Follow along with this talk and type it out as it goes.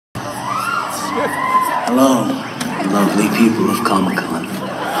Hello, lovely people of Comic-Con.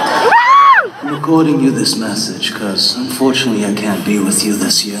 I'm recording you this message because, unfortunately, I can't be with you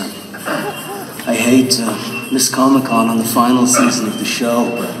this year. I hate to miss Comic-Con on the final season of the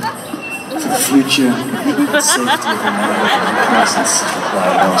show, but for the future, the safety of America and presence is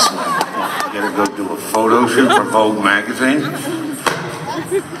required elsewhere. You gotta go do a photo shoot for Vogue magazine?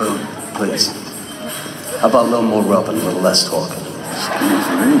 Oh, please. How about a little more rubbing, a little less talking? Excuse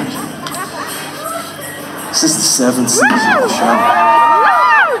me. This is the 7th season of the show.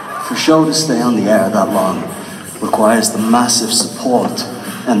 For a show to stay on the air that long requires the massive support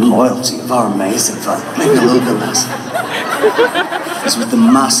and loyalty of our amazing fans. Maybe a little bit less. It's with the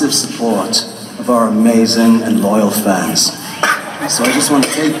massive support of our amazing and loyal fans. So I just want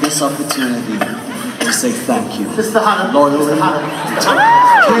to take this opportunity to say thank you. Mr. Hunnam, Loyal Hunnam.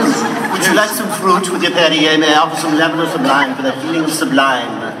 Would you like some fruit with your Perrier? May I offer some lemon or some lime for that feeling of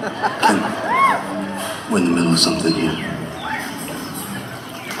sublime? Ken, we're in the middle of something here.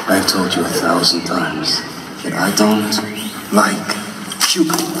 I've told you 1,000 times that I don't like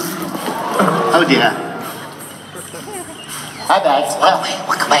cucumber. Oh dear. Hi, Bags. Well,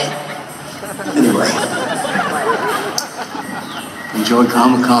 walk away. Anyway, enjoy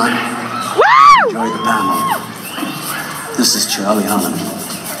Comic-Con. Enjoy the panel. This is Charlie Hunnam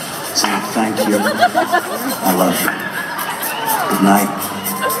saying thank you. I love you. Good night.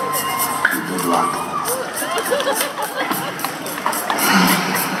 And good luck.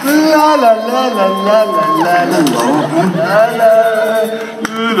 La la la la la la la la la la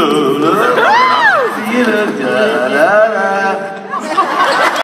la la la